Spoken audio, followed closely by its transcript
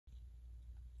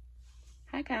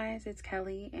Hi guys, it's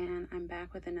Kelly and I'm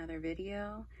back with another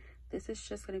video. This is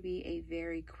just going to be a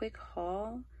very quick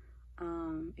haul.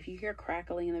 If you hear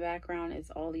crackling in the background, it's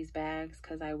all these bags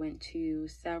because I went to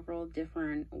several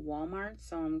different Walmarts,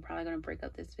 so I'm probably going to break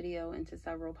up this video into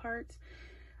several parts.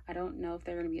 I don't know if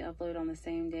they're going to be uploaded on the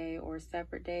same day or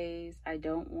separate days. I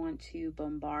don't want to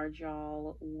bombard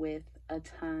y'all with a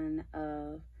ton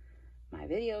of my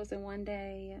videos in one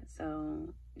day, so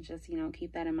just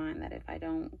keep that in mind, that if I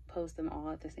don't post them all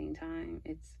at the same time,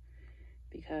 it's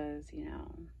because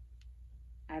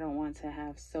I don't want to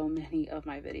have so many of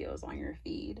my videos on your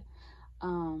feed.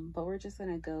 But we're just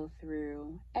gonna go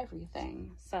through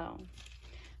everything. So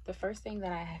the first thing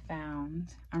that I have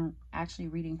found, I'm actually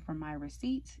reading from my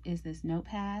receipt, is this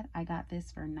notepad. I got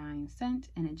this for 9 cents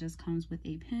and it just comes with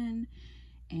a pen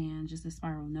and just a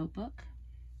spiral notebook.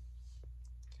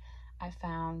 I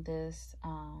found this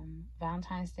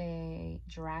Valentine's Day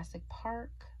Jurassic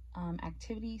Park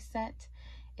activity set.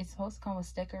 It's supposed to come with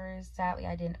stickers. Sadly,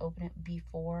 I didn't open it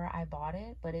before I bought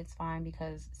it, but it's fine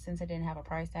because since it didn't have a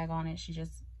price tag on it, she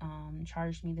just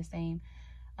charged me the same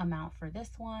amount for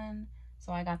this one.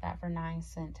 So I got that for 9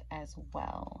 cents as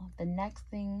well. The next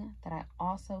thing that I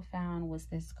also found was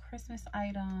this Christmas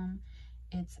item.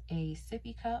 It's a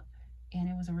sippy cup and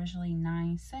it was originally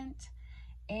 9 cents.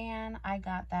 And I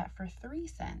got that for 3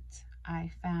 cents.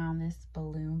 I found this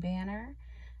balloon banner.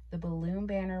 The balloon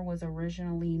banner was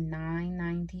originally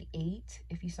 $9.98.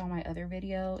 If you saw my other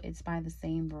video, it's by the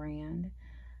same brand.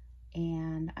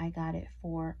 And I got it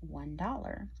for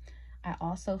 $1. I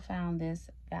also found this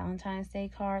Valentine's Day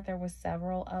card. There was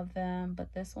several of them,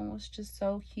 but this one was just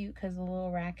so cute because the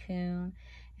little raccoon,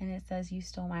 and it says, "You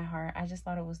stole my heart." I just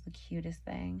thought it was the cutest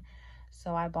thing.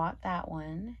 So I bought that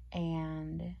one,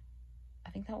 and I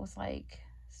think that was like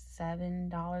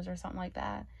 $7 or something like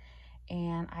that.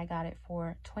 And I got it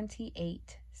for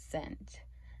 28 cents.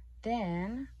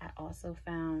 Then I also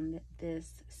found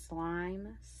this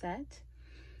slime set.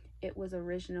 It was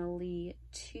originally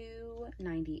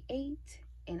 $2.98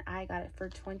 and I got it for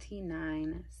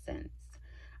 29 cents.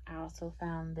 I also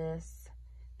found this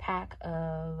pack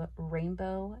of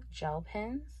rainbow gel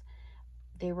pens.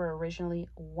 They were originally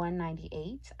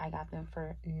 $1.98. I got them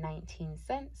for 19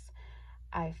 cents.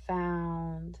 I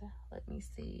found, let me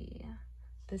see,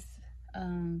 this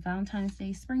Valentine's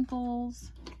Day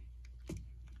sprinkles. Let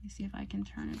me see if I can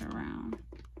turn it around.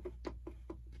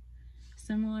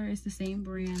 Similar, it's the same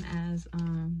brand as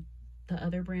the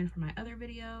other brand from my other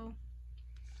video.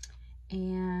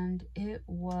 And it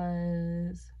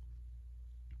was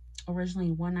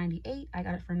originally $1.98. I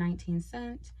got it for 19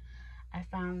 cents. I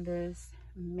found this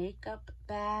makeup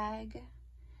bag.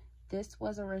 This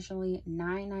was originally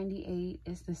 $9.98.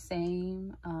 It's the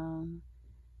same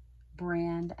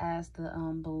brand as the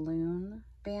balloon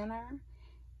banner.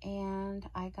 And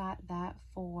I got that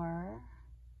for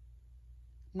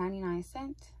 99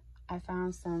 cents. I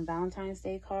found some Valentine's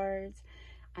Day cards.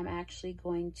 I'm actually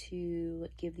going to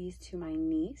give these to my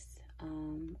niece.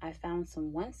 I found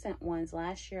some 1 cent ones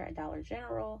last year at Dollar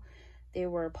General. They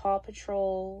were Paw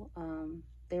Patrol.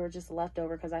 They were just left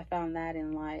over because I found that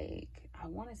in like, I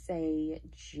want to say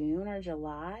June or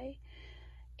July,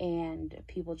 and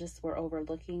people just were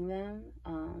overlooking them.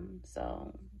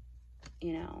 So,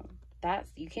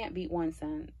 you can't beat 1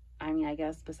 cent. I mean, I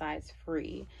guess besides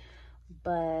free.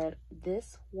 But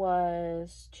this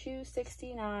was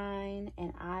 $2.69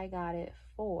 and I got it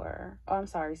for, oh, I'm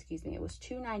sorry, excuse me, it was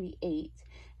 $2.98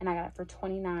 and I got it for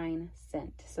 29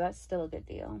 cents. So that's still a good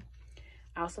deal.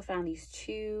 I also found these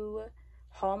 2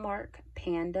 Hallmark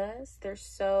pandas. They're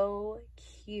so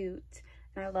cute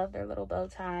and I love their little bow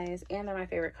ties, and they're my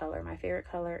favorite color. My favorite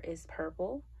color is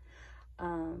purple.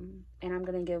 And I'm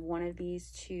gonna give one of these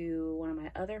to one of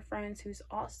my other friends who's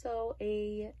also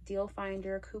a deal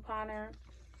finder couponer.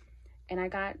 And I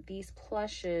got these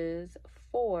plushes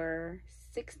for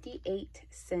 68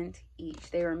 cents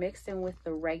each. They were mixed in with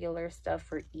the regular stuff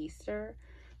for Easter.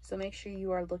 So make sure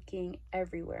you are looking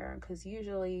everywhere, because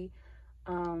usually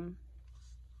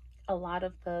a lot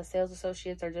of the sales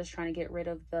associates are just trying to get rid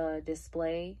of the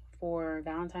display for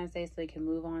Valentine's Day so they can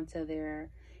move on to their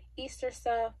Easter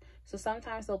stuff. So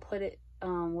sometimes they'll put it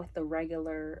with the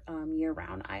regular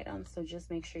year-round items. So just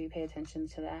make sure you pay attention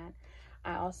to that.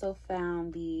 I also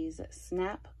found these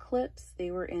snap clips.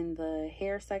 They were in the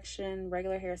hair section,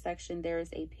 regular hair section. There is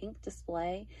a pink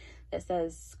display that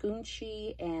says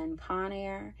Scoonchy and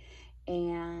Conair.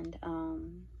 And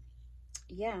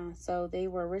yeah, so they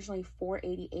were originally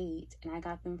 $4.88 and I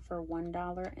got them for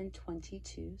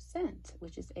 $1.22,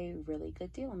 which is a really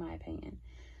good deal in my opinion.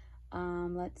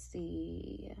 Let's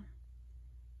see.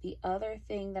 The other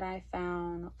thing that I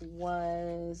found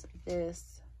was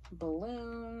this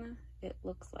balloon. It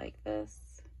looks like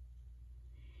this.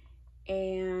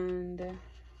 And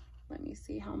let me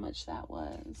see how much that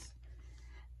was.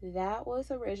 That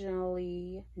was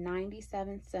originally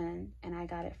 97 cents and I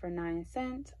got it for 9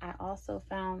 cents. I also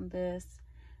found this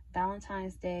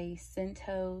Valentine's Day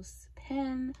Centos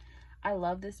pen. I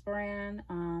love this brand.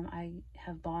 I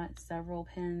have bought several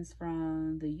pens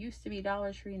from the used to be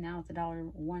Dollar Tree. Now it's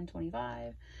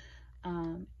 $1.25.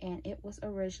 And it was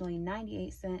originally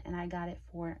 98 cents and I got it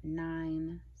for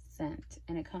 9 cents.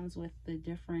 And it comes with the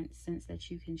different scents that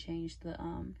you can change the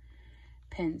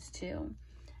pens to.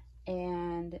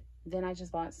 And then I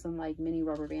just bought some like mini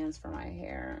rubber bands for my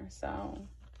hair. So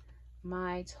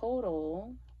my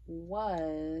total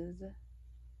was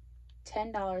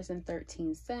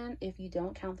 $10.13. If you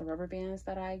don't count the rubber bands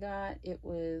that I got, it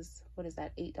was, what is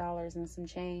that, $8 and some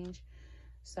change.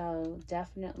 So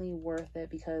definitely worth it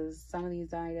because some of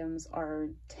these items are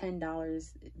 $10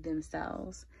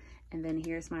 themselves. And then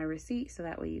here's my receipt so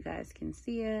that way you guys can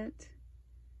see it.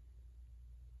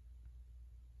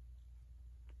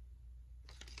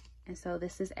 And so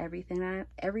this is everything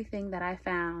that I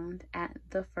found at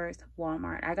the first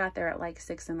Walmart. I got there at like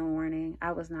 6 in the morning.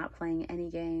 I was not playing any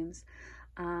games.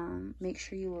 Make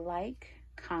sure you like,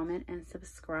 comment, and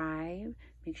subscribe.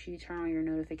 Make sure you turn on your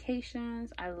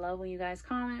notifications. I love when you guys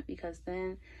comment because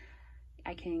then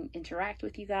I can interact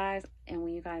with you guys. And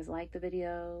when you guys like the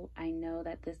video, I know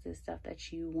that this is stuff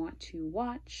that you want to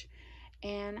watch.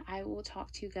 And I will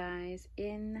talk to you guys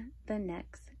in the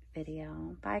next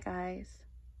video. Bye, guys.